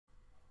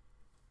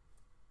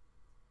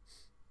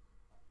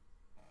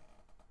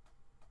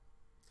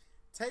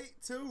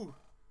Take two.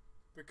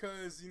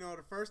 Because, you know,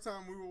 the first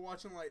time we were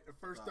watching, like, the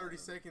first 30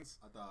 seconds.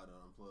 I thought I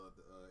unplugged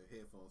the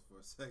headphones for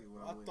a second.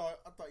 When I thought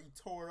you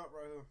tore it up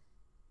right here.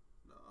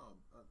 No.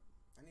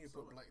 I need to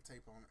put black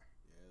tape on it.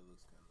 Yeah, it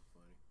looks kind of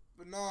funny.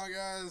 But no,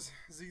 guys.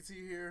 ZT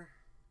here.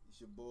 It's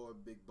your boy,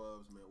 Big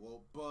Bubbz, man.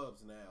 Well,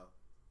 Bubbz now.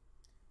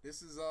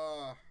 This is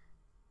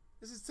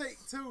take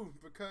two.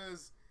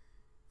 Because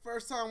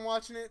first time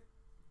watching it,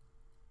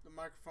 the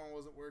microphone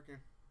wasn't working.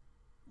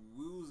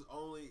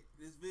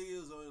 This video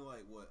is only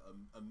like what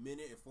a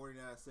minute and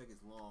 49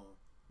 seconds long.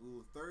 We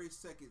were 30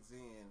 seconds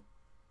in,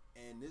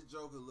 and this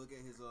joker look at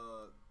his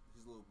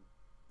little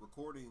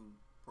recording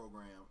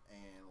program,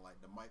 and like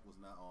the mic was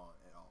not on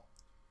at all.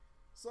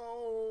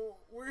 So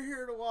we're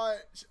here to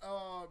watch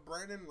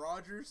Brandon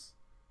Rogers,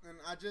 and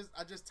I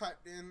just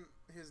typed in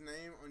his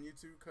name on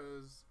YouTube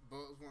because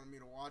Bubbz wanted me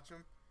to watch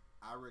him.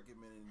 I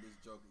recommended this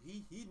joker.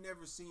 He'd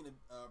never seen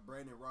a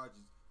Brandon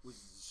Rogers, which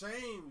is a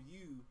shame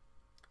you.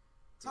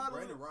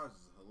 Brandon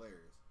Rogers is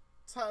hilarious.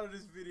 Title of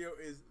this video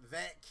is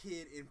That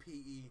Kid in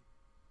PE.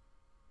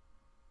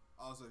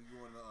 Also, if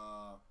you want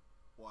to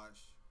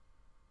watch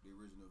the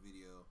original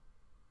video,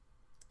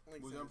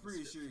 which I'm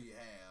pretty sure you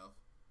have.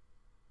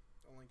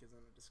 The link is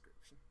in the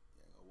description.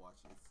 Yeah, go watch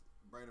it.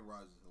 Brandon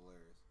Rogers is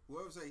hilarious.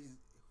 Whoever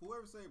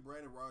say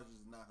Brandon Rogers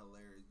is not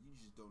hilarious, you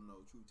just don't know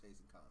true taste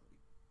in comedy.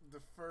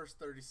 The first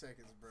 30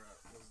 seconds, bro,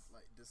 was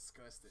like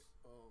disgusted.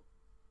 Oh,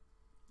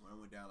 when I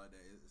went down like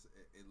that,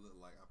 it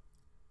looked like I.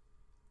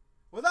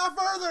 Without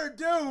further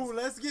ado,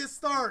 let's get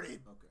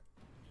started. Okay.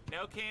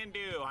 No can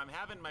do. I'm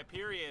having my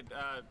period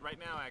right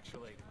now,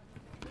 actually.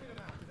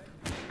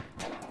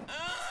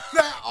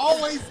 That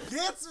always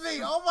gets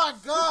me. Oh my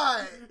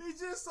god. He's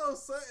just so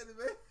sudden,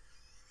 man.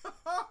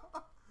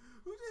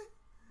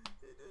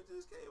 It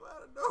just came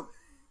out of nowhere.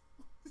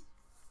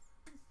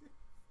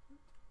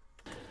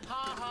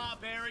 Ha ha,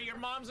 Barry. Your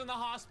mom's in the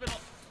hospital.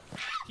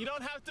 You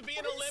don't have to be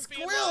an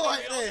Olympian. Squeal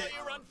like that. that.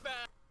 You run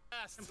fast.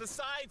 And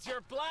besides,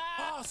 you're black.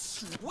 Oh,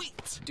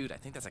 sweet. Dude, I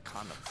think that's a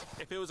condom.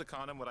 If it was a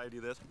condom, would I do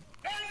this?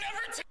 Like,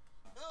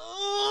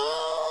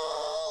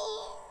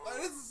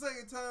 this is the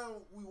second time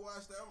we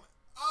watched that. I'm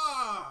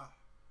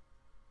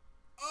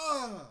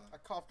like, I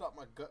coughed out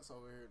my guts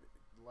over here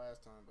the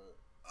last time, but.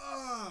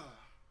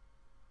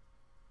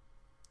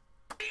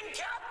 Team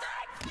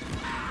Captain!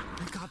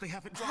 Thank God they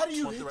haven't dropped. How do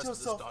you Want hit the rest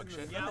yourself of this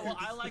dog shit? Yeah, well,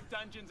 I like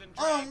Dungeons and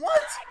Dragons.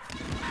 What?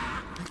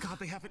 Thank God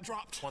they haven't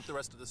dropped. Want the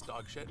rest of this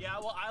dog shit? Yeah,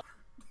 well, I.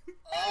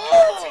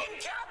 Oh! Team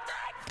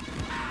Captain!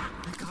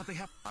 Thank God they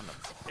have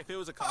condoms. If it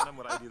was a condom,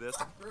 would I do this?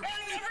 Thank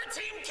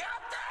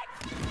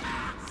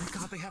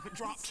God they haven't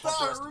dropped. Stop Want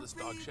the rest of this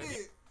dog repeating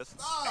shit? it.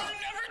 Stop.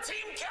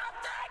 Team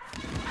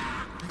Captain!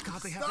 Thank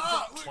God they haven't Stop.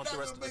 dropped. We're Want the not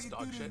rest of gonna this make it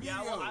dog through shit? the Yeah,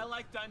 video. well, I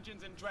like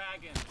Dungeons and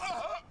Dragons.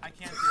 I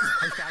can't do it.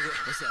 Hey,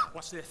 faggot. What's that?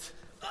 Watch this.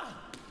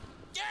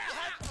 Yeah!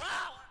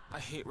 I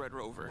hate Red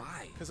Rover.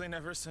 Why? Because they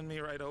never send me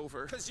right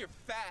over. Because you're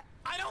fat.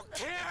 I don't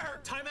care!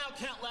 Timeout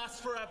can't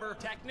last forever.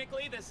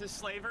 Technically, this is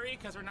slavery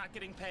because we're not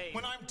getting paid.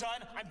 When I'm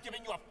done, I'm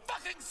giving you a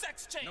fucking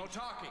sex change. No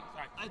talking.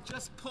 Right. I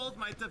just pulled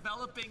my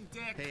developing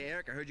dick. Hey,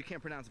 Eric, I heard you can't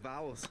pronounce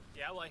vowels.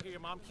 Yeah, well, I hear your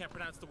mom can't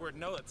pronounce the word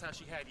no. That's how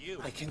she had you.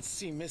 I can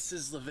see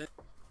Mrs. Levin.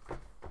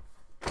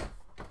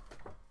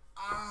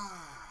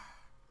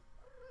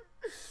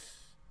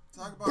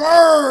 Talk about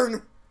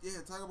Burn!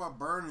 Yeah, talk about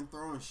burning and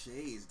throwing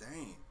shades.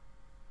 Dang.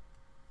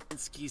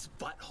 Levinsky's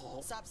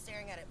butthole. Stop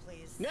staring at it,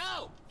 please.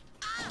 No!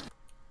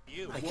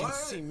 You. I What? can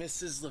see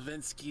Mrs.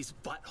 Levinsky's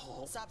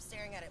butthole. Stop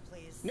staring at it,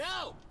 please.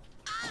 No!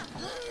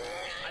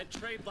 I'd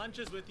trade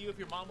lunches with you if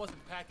your mom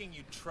wasn't packing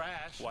you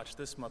trash. Watch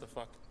this,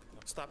 motherfucker.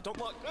 Stop, don't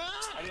look.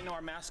 I didn't know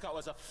our mascot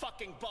was a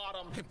fucking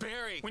bottom. Hey,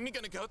 Barry, when are you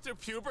gonna go through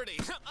puberty?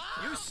 You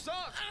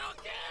suck! I don't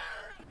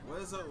care!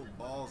 What is up with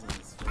balls in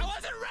this face? I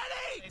wasn't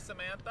ready! Hey,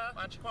 Samantha,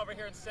 why don't you come over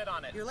here and sit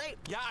on it? You're late.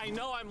 Yeah, I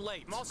know I'm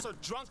late. I'm also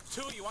drunk,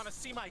 too. You want to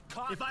see my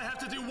cock? If I have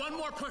to do one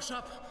more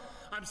push-up,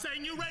 I'm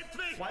saying you raped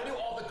me! Why do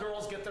all the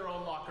girls get their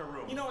own locker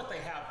room? You know what they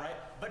have, right?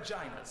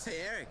 Vaginas.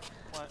 Hey, Eric.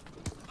 What?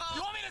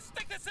 You want me to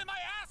stick this in my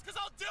ass? Because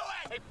I'll do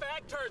it! Hey,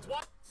 fag turds,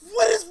 what?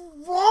 What is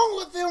wrong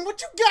with him?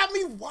 What you got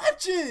me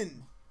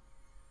watching?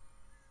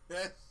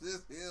 That's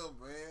just him,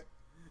 man.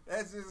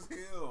 That's just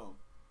him.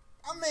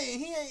 I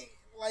mean,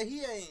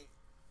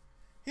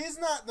 he's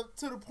not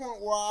to the point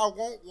where I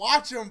won't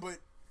watch him, but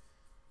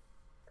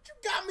what you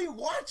got me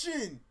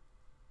watching?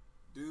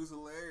 Dude's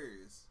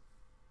hilarious.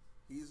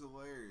 He's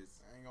hilarious.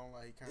 I ain't gonna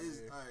lie, he kind of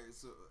is. Alright,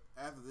 so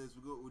after this,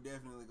 we're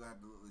definitely gonna have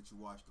to let you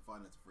watch the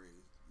Finance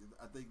Phrase.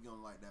 I think you're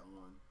gonna like that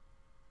one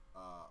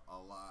a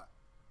lot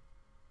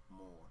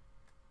more.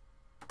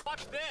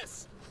 Watch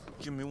this!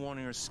 Give me one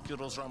of your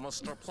Skittles or I'm gonna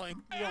start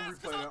playing. Hey, I'll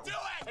do it!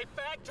 Hey,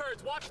 fag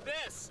turds, watch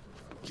this!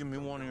 Give me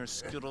one of your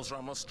Skittles or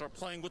I'm gonna start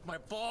playing with my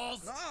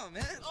balls. Oh,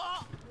 man.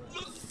 Oh!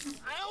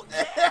 I don't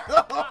care!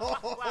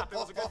 Clap, it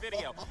was a good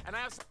video. And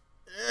I have...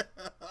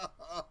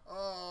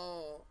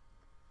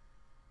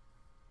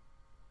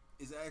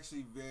 It's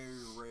actually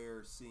very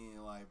rare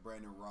seeing like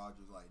Brandon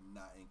Rogers like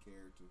not in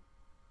character.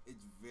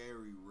 It's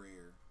very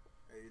rare.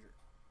 Hey,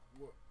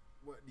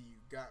 what do you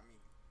got me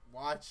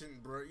watching,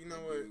 bro. You know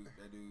that what? Dude,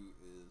 that dude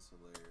is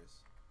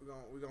hilarious.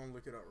 We're gonna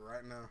look it up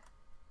right now.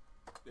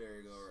 There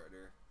you go, right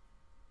there.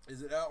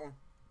 Is it that one?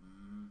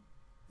 Mm-hmm.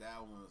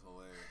 That one is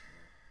hilarious,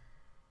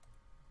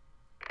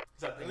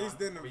 man. At least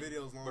then the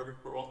video's longer.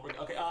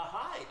 Okay,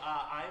 hi,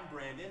 I'm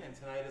Brandon, and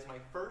tonight is my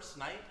first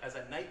night as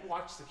a night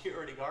watch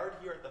security guard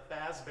here at the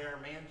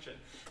Fazbear Mansion.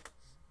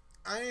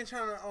 I ain't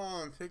trying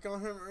to pick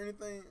on him or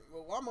anything,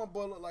 but why my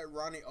boy look like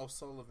Ronnie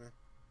O'Sullivan?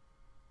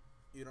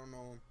 You don't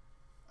know him?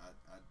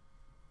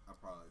 I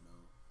probably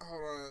know.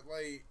 Hold on,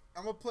 like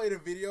I'm gonna play the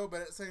video,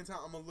 but at the same time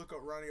I'm gonna look up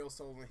Ronnie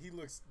O'Sullivan. He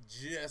looks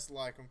just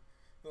like him,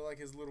 look like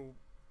his little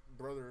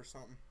brother or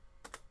something.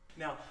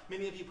 Now,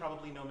 many of you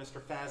probably know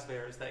Mr.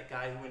 Fazbear is that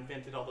guy who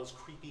invented all those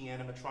creepy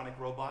animatronic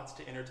robots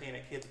to entertain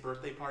at kids'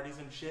 birthday parties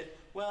and shit.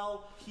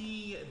 Well,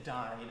 he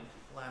died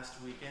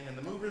last weekend, and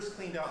the movers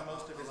cleaned out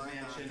most of his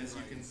mansion, as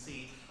you can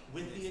see,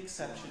 with the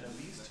exception of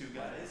these two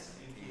guys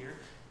in here.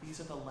 These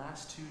are the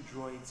last two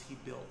droids he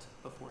built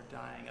before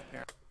dying,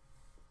 apparently.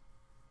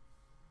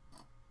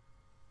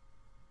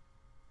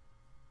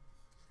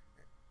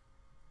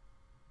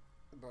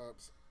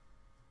 Bubbz.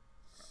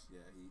 Yeah,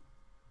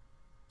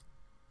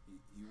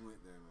 he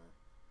went there, man.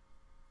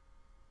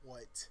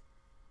 What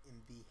in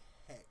the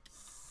heck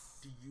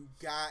do you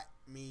got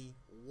me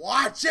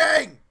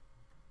watching?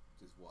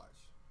 Just watch.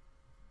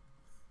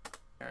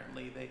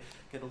 Apparently they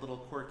get a little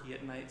quirky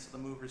at night, so the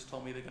movers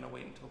told me they're going to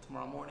wait until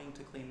tomorrow morning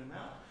to clean them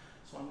out.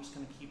 So I'm just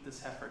going to keep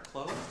this heifer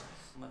closed,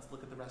 and let's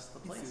look at the rest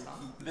of the place,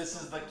 huh? This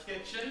is the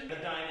kitchen, the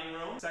dining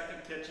room,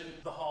 second kitchen,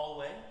 the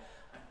hallway,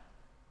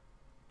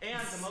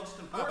 and the most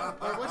important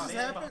part, what just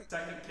happened?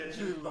 Second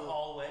kitchen, the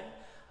hallway,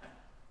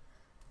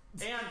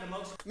 and the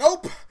most...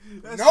 Nope!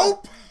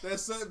 Nope! That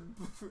sudden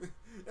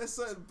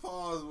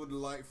pause when the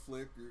light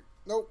flickered.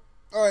 Nope.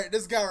 Alright,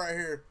 this guy right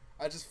here.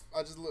 I just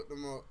looked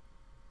him up.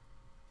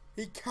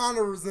 He kind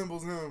of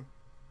resembles him.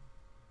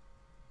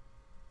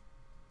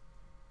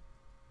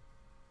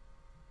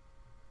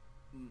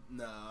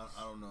 Nah,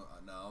 I don't know.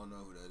 Nah, I don't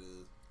know who that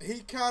is.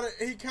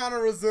 He kind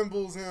of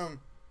resembles him.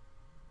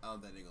 I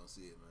don't think they gonna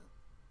see it, man.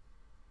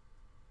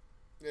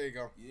 There you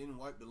go. You didn't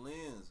wipe the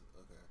lens.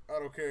 Okay. I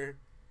don't care.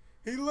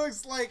 He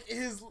looks like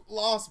his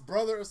lost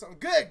brother or something.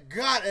 Good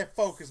God, that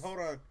focus. Hold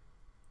on.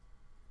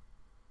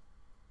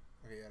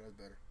 Okay, yeah, that's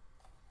better.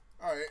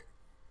 All right,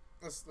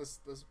 let's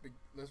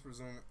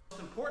resume it.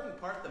 Most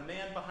important part, the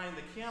man behind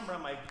the camera,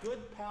 my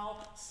good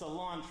pal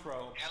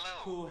Cilantro,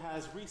 who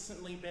has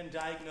recently been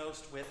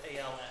diagnosed with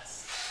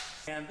ALS.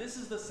 And this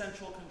is the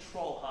central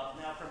control hub.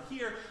 Now from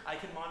here, I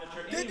can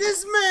monitor. Did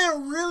this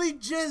man really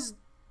just?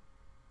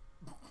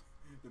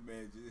 The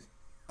man just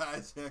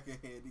hijack a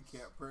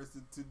handicapped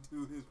person to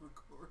do his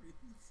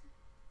recordings.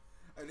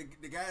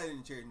 The guy in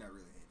the chair is not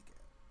really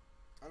handicapped.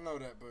 I know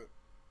that, but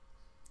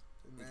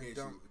in case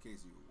you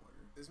were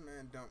wondering, this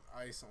man dumped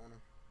ice on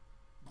him.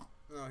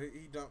 No,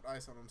 he dumped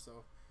ice on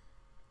himself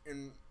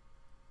in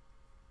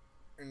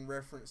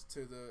reference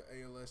to the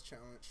ALS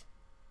challenge.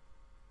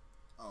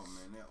 Oh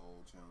man, that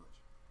old challenge.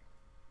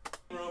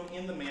 Room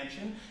in the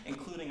mansion,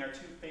 including our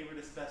two favorite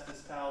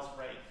asbestos pals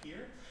right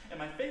here. And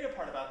my favorite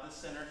part about this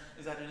center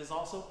is that it is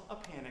also a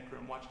panic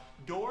room. Watch,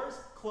 doors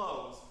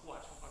close.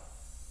 Watch.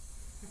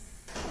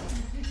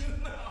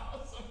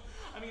 Awesome.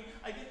 I mean,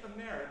 I get the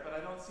merit, but I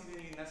don't see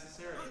any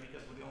necessarily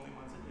because we're the only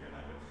ones in here. And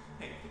I go,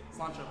 hey,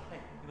 Cilantro, hey,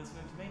 you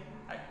listening to me?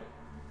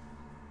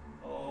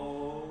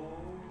 Oh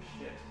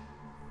shit.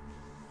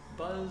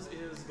 Buzz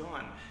is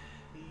gone.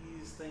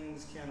 These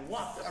things can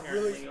walk.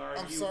 Apparently,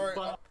 I'm sorry.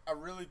 I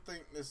really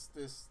think this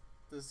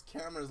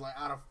camera is like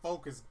out of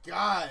focus.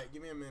 God,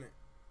 give me a minute.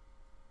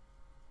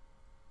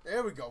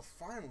 There we go.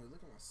 Finally,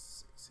 look at my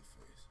sexy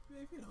face.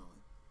 Yeah, if you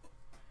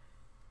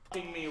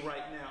know. Me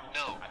right now.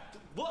 No.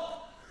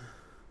 Look.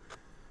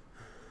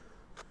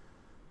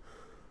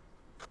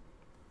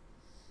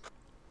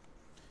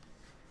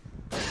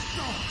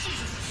 Oh,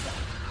 Jesus.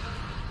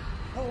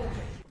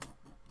 Okay.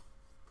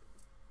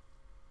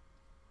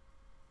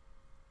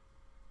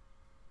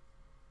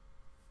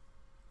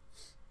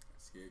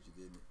 Scared you,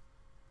 didn't it?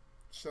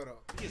 Shut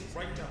up. He is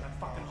right down that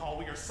fucking hall.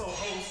 We are so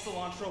hosed,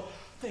 Cilantro.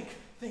 Think.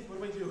 What do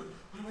we do?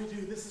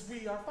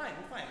 We are fine.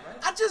 We're fine, right?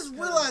 I just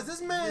realized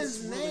this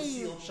man's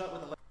name.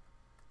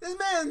 This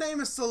man's name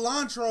is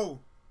Cilantro.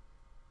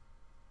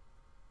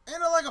 Ain't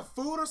it like a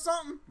food or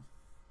something?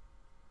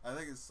 I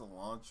think it's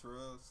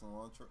cilantro.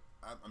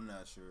 I'm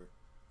not sure.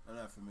 I'm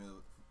not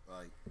familiar.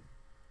 Like,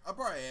 I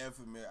probably am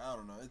familiar. I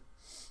don't know.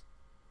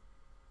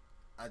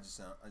 I just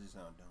sound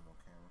dumb on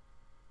camera.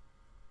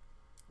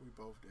 We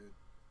both did.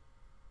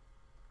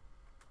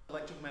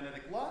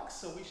 Electromagnetic locks,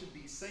 so we should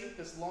be safe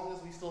as long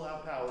as we still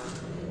have power.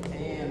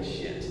 And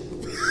shit.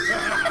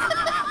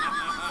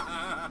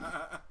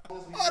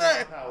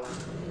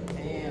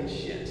 And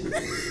shit.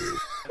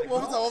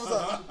 What was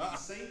that? We should be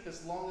safe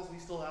as long as we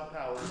still have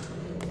power.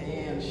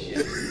 And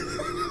shit.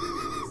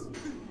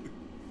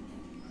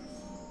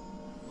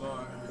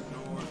 Lord,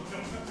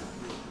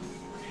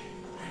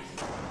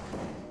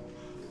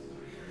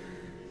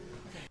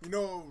 you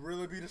know what would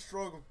really be the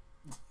struggle?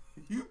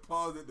 you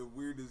paused at the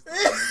weirdest.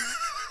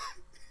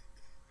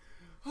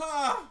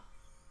 Like,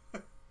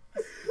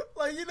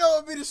 you know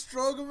what would be the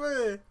struggle,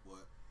 man?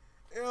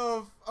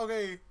 What?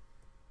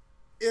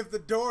 If the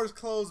door is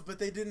closed, but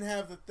they didn't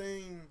have the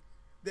thing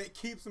that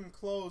keeps them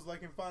closed,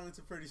 like in Final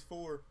Fantasy Freddy's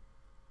 4.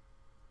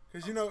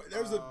 Because, you know,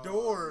 there's a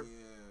door, Yeah.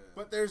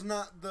 but there's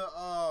not the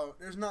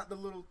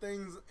little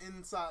things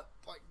inside,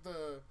 like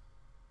the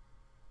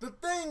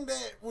thing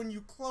that when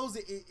you close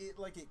it, it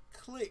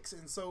clicks,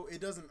 and so it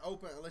doesn't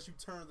open unless you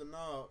turn the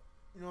knob.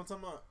 You know what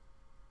I'm talking about?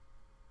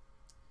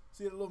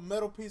 See the little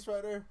metal piece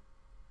right there?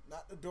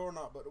 Not the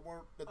doorknob, but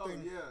the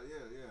thing.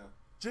 Yeah.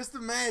 Just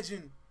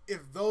imagine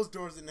if those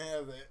doors didn't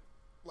have that,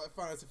 like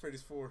Final Fantasy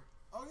Freddy's 4.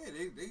 Oh yeah,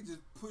 they just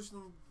push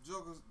them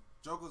jokers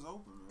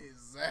open. Man.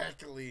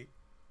 Exactly.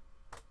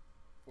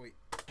 Wait.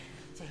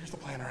 So here's the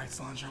plan, all right,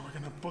 Sandra? We're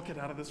gonna book it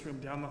out of this room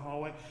down the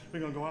hallway.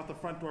 We're gonna go out the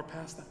front door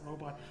past that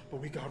robot,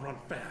 but we gotta run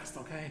fast,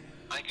 okay?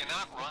 I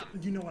cannot run.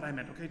 You know what I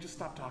meant, okay? Just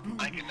stop talking.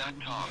 I cannot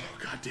talk. Oh,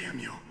 God damn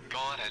you.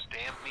 God has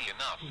damned me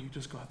enough. You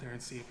just go out there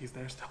and see if he's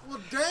there still. Well,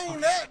 dang,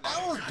 that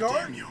was God dark.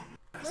 damn you.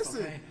 Fast,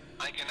 Listen. okay?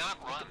 I cannot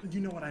run. You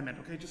know what I meant,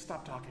 okay? Just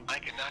stop talking. I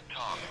cannot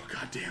talk. Oh,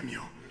 God damn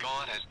you.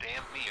 God has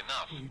damned me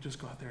enough. You just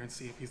go out there and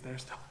see if he's there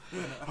still.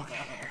 Okay.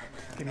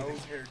 Give me Those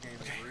this. hair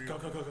games are real.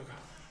 Go. Go.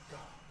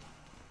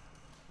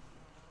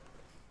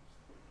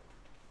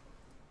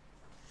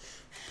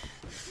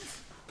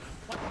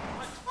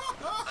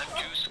 I'm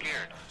too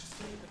scared.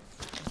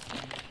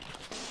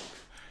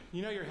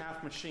 You know you're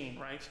half machine,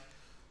 right?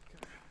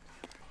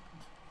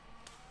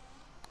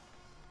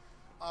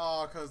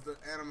 Oh, because the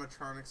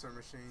animatronics are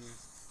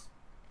machines.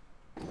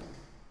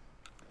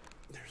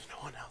 There's no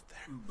one out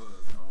there. Buzz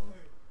home.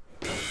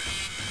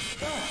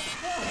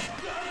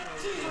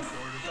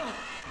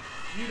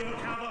 You don't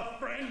have a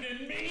friend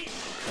in me?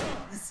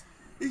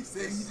 He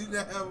said he did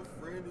not have a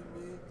friend in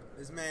me.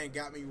 This man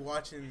got me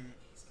watching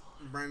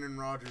Brandon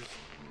Rogers.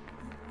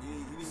 You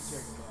need to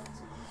check him out too.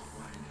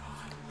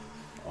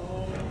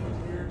 Oh,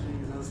 dear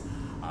Jesus.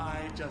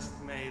 I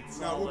just made No,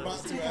 solids. we're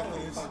about to after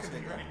this. Fucking me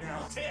right now.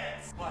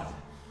 Tits! What?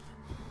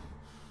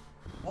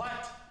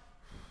 What?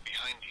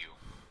 Behind you.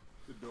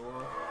 The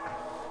door.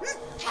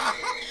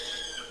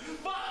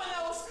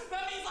 Bottles!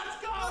 That means let's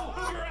go!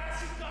 Your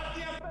ass, you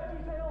goddamn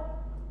veggie tail!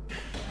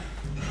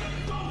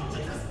 Go!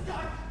 Jesus,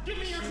 God! Give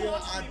me your Yeah,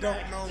 velocity I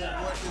back. don't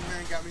know what this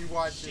man got me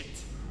watching.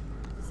 Shit.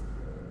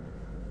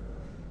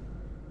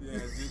 Yeah,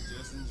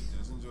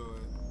 just enjoy it.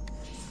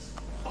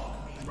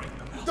 Right in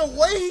the mouth.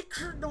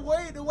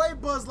 The way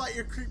Buzz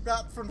Lightyear creeped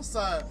out from the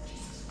side.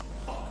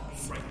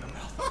 Right in the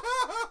mouth.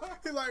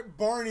 He like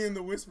Barney in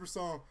the Whisper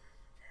song.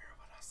 You heard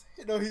what I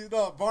said? No,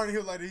 Barney. He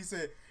was like, he said,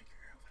 "You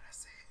heard what I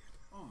said."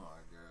 Oh my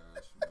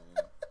gosh, man.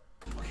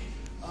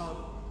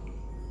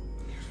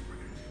 Here's what we're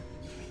gonna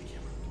do. Give me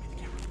the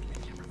camera.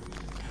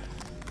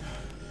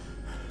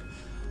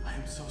 I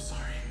am so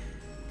sorry.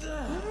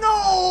 No!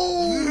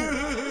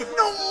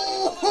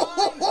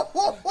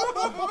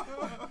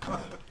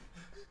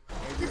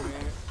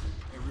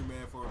 Every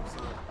man for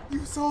himself.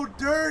 You so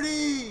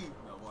dirty.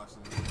 Not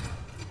watching this.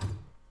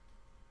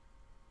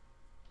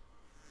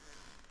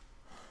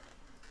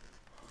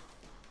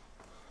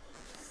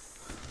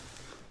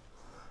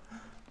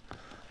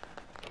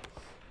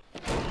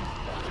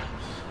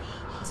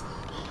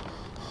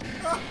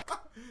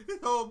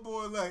 Oh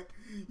boy, like,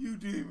 you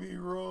did me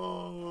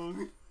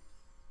wrong.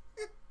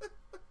 That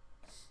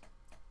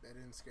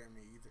didn't scare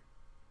me either.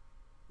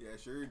 Yeah,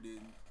 sure it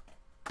didn't.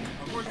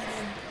 Of course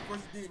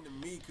it didn't to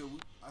me, cause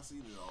I seen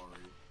it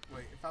already.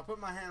 Wait, if I put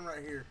my hand right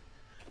here,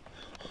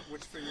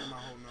 which finger am I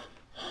holding up?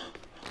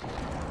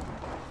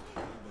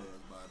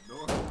 Buzz by the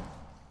door.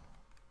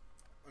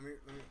 Let me.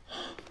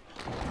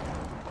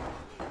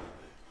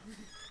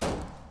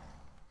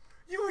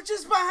 You were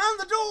just behind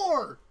the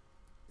door!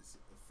 It's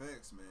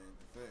effects, man.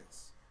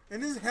 Effects.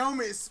 And his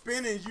helmet is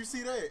spinning. You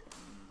see that?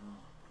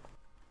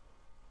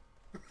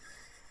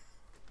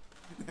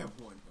 That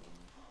one.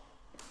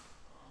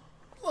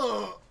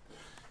 Look.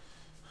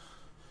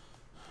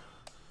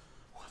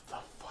 What the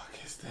fuck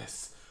is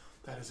this?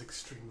 That is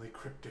extremely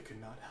cryptic and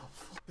not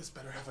helpful. This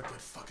better have a good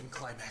fucking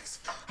climax.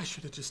 I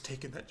should have just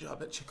taken that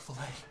job at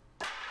Chick-fil-A.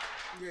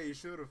 Yeah, you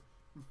should have.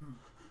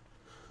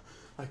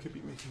 I could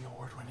be making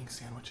award-winning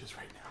sandwiches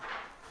right now.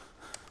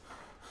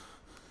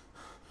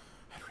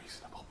 At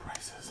reasonable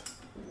prices.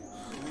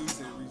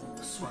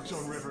 Sweet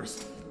Joan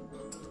Rivers.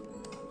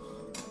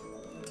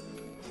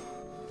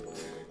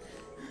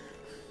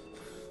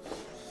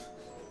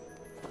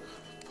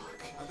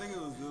 I think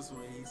it was this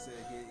one. He said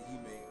he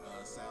made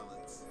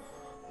salads.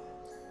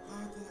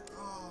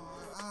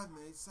 I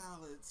made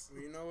salads.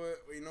 Well, you know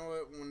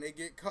what? When they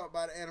get caught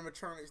by the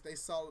animatronics, they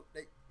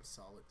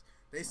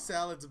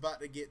salads about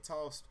to get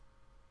tossed.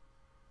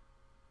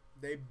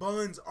 They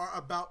buns are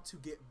about to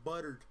get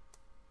buttered.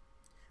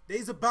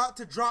 They's about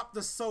to drop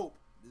the soap.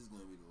 This is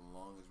gonna be the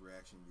longest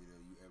reaction video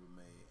you ever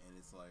made, and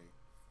it's like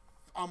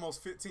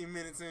Almost 15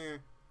 minutes in.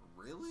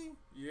 really.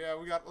 Yeah,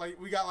 we got like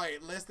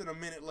less than a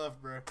minute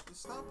left, bro.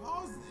 Just stop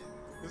pausing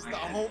it. This is the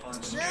whole.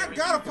 Yeah, I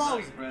gotta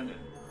pause it.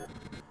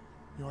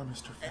 You're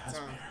Mr. At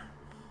time.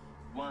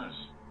 Fazbear. Was.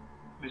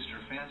 Mr.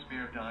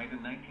 Fazbear died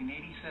in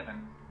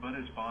 1987, but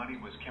his body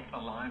was kept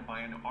alive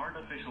by an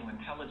artificial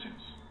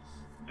intelligence.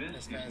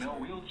 This is no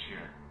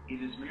wheelchair.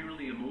 It is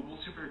merely a mobile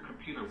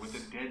supercomputer with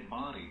a dead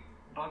body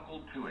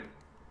buckled to it.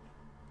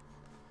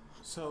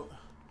 So,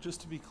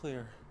 just to be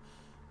clear,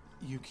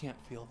 you can't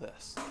feel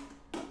this.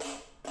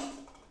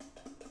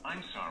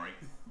 I'm sorry,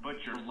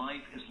 but your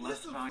life is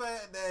less Just the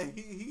fact that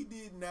he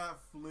did not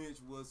flinch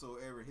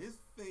whatsoever. His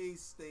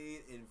face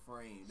stayed in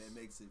frame. That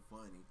makes it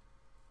funny.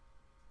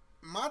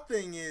 My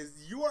thing is,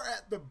 you are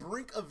at the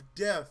brink of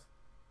death,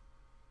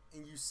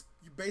 and you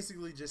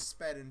basically just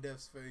spat in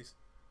death's face.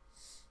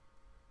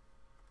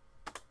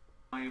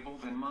 Valuable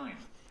than mine.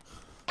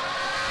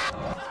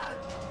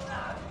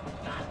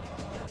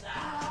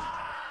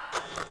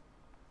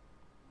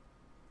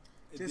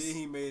 And then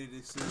he made it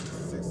at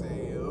 6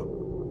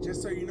 a.m.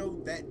 Just so you know,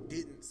 that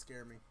didn't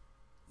scare me.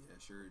 Yeah,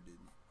 sure it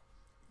didn't.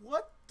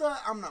 What the?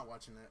 I'm not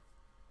watching that.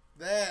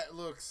 That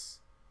looks...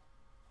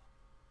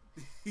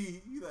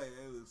 He like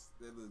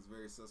that looks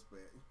very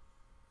suspect.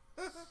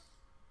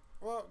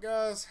 Well,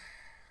 guys,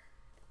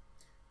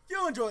 if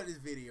you enjoyed this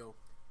video,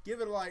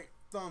 give it a like,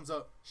 thumbs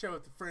up, share it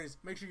with your friends.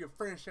 Make sure your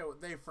friends share it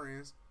with their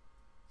friends.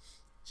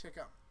 Check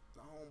out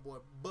the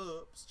homeboy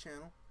Bubbz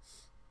channel,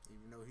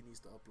 even though he needs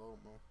to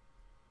upload more.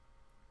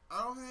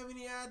 I don't have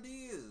any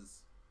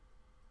ideas.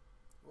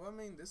 Well, I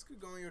mean, this could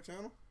go on your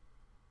channel.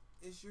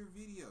 It's your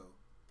video.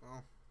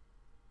 Oh.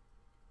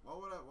 Why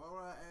would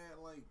I add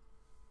like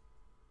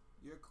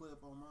your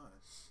clip on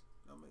mine?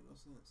 That don't make no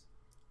sense.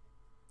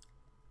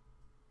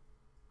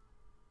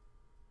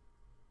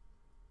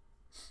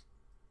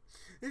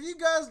 If you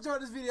guys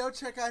enjoyed this video,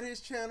 check out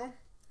his channel.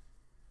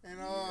 And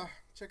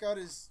check out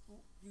his...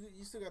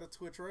 You still got a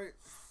Twitch, right?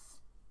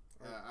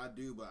 I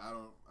do, but I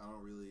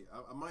don't really.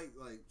 I might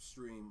like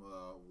stream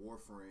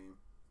Warframe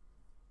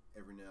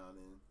every now and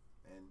then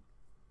and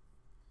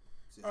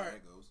see how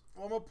that goes.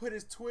 Well, I'm gonna put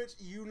his Twitch.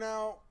 I'm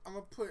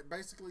gonna put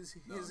basically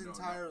his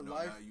entire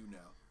life. Not you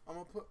now. I'm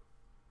gonna put.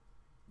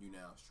 You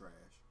now is trash.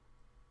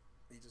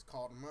 He just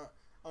called him up.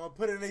 I'm gonna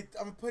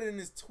put in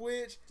his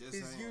Twitch,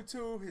 his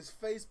YouTube, his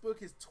Facebook,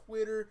 his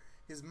Twitter,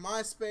 his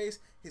MySpace,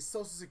 his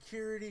Social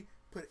Security.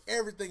 Put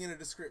everything in the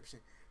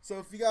description. So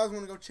if you guys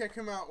want to go check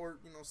him out or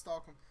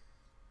stalk him.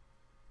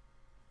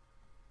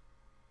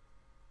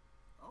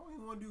 I don't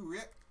even want to do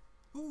rep.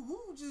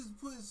 Who just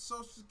put his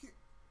Social Security?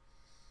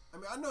 I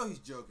mean, I know he's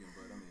joking,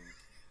 but I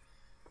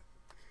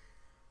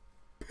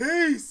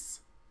mean.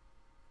 Peace.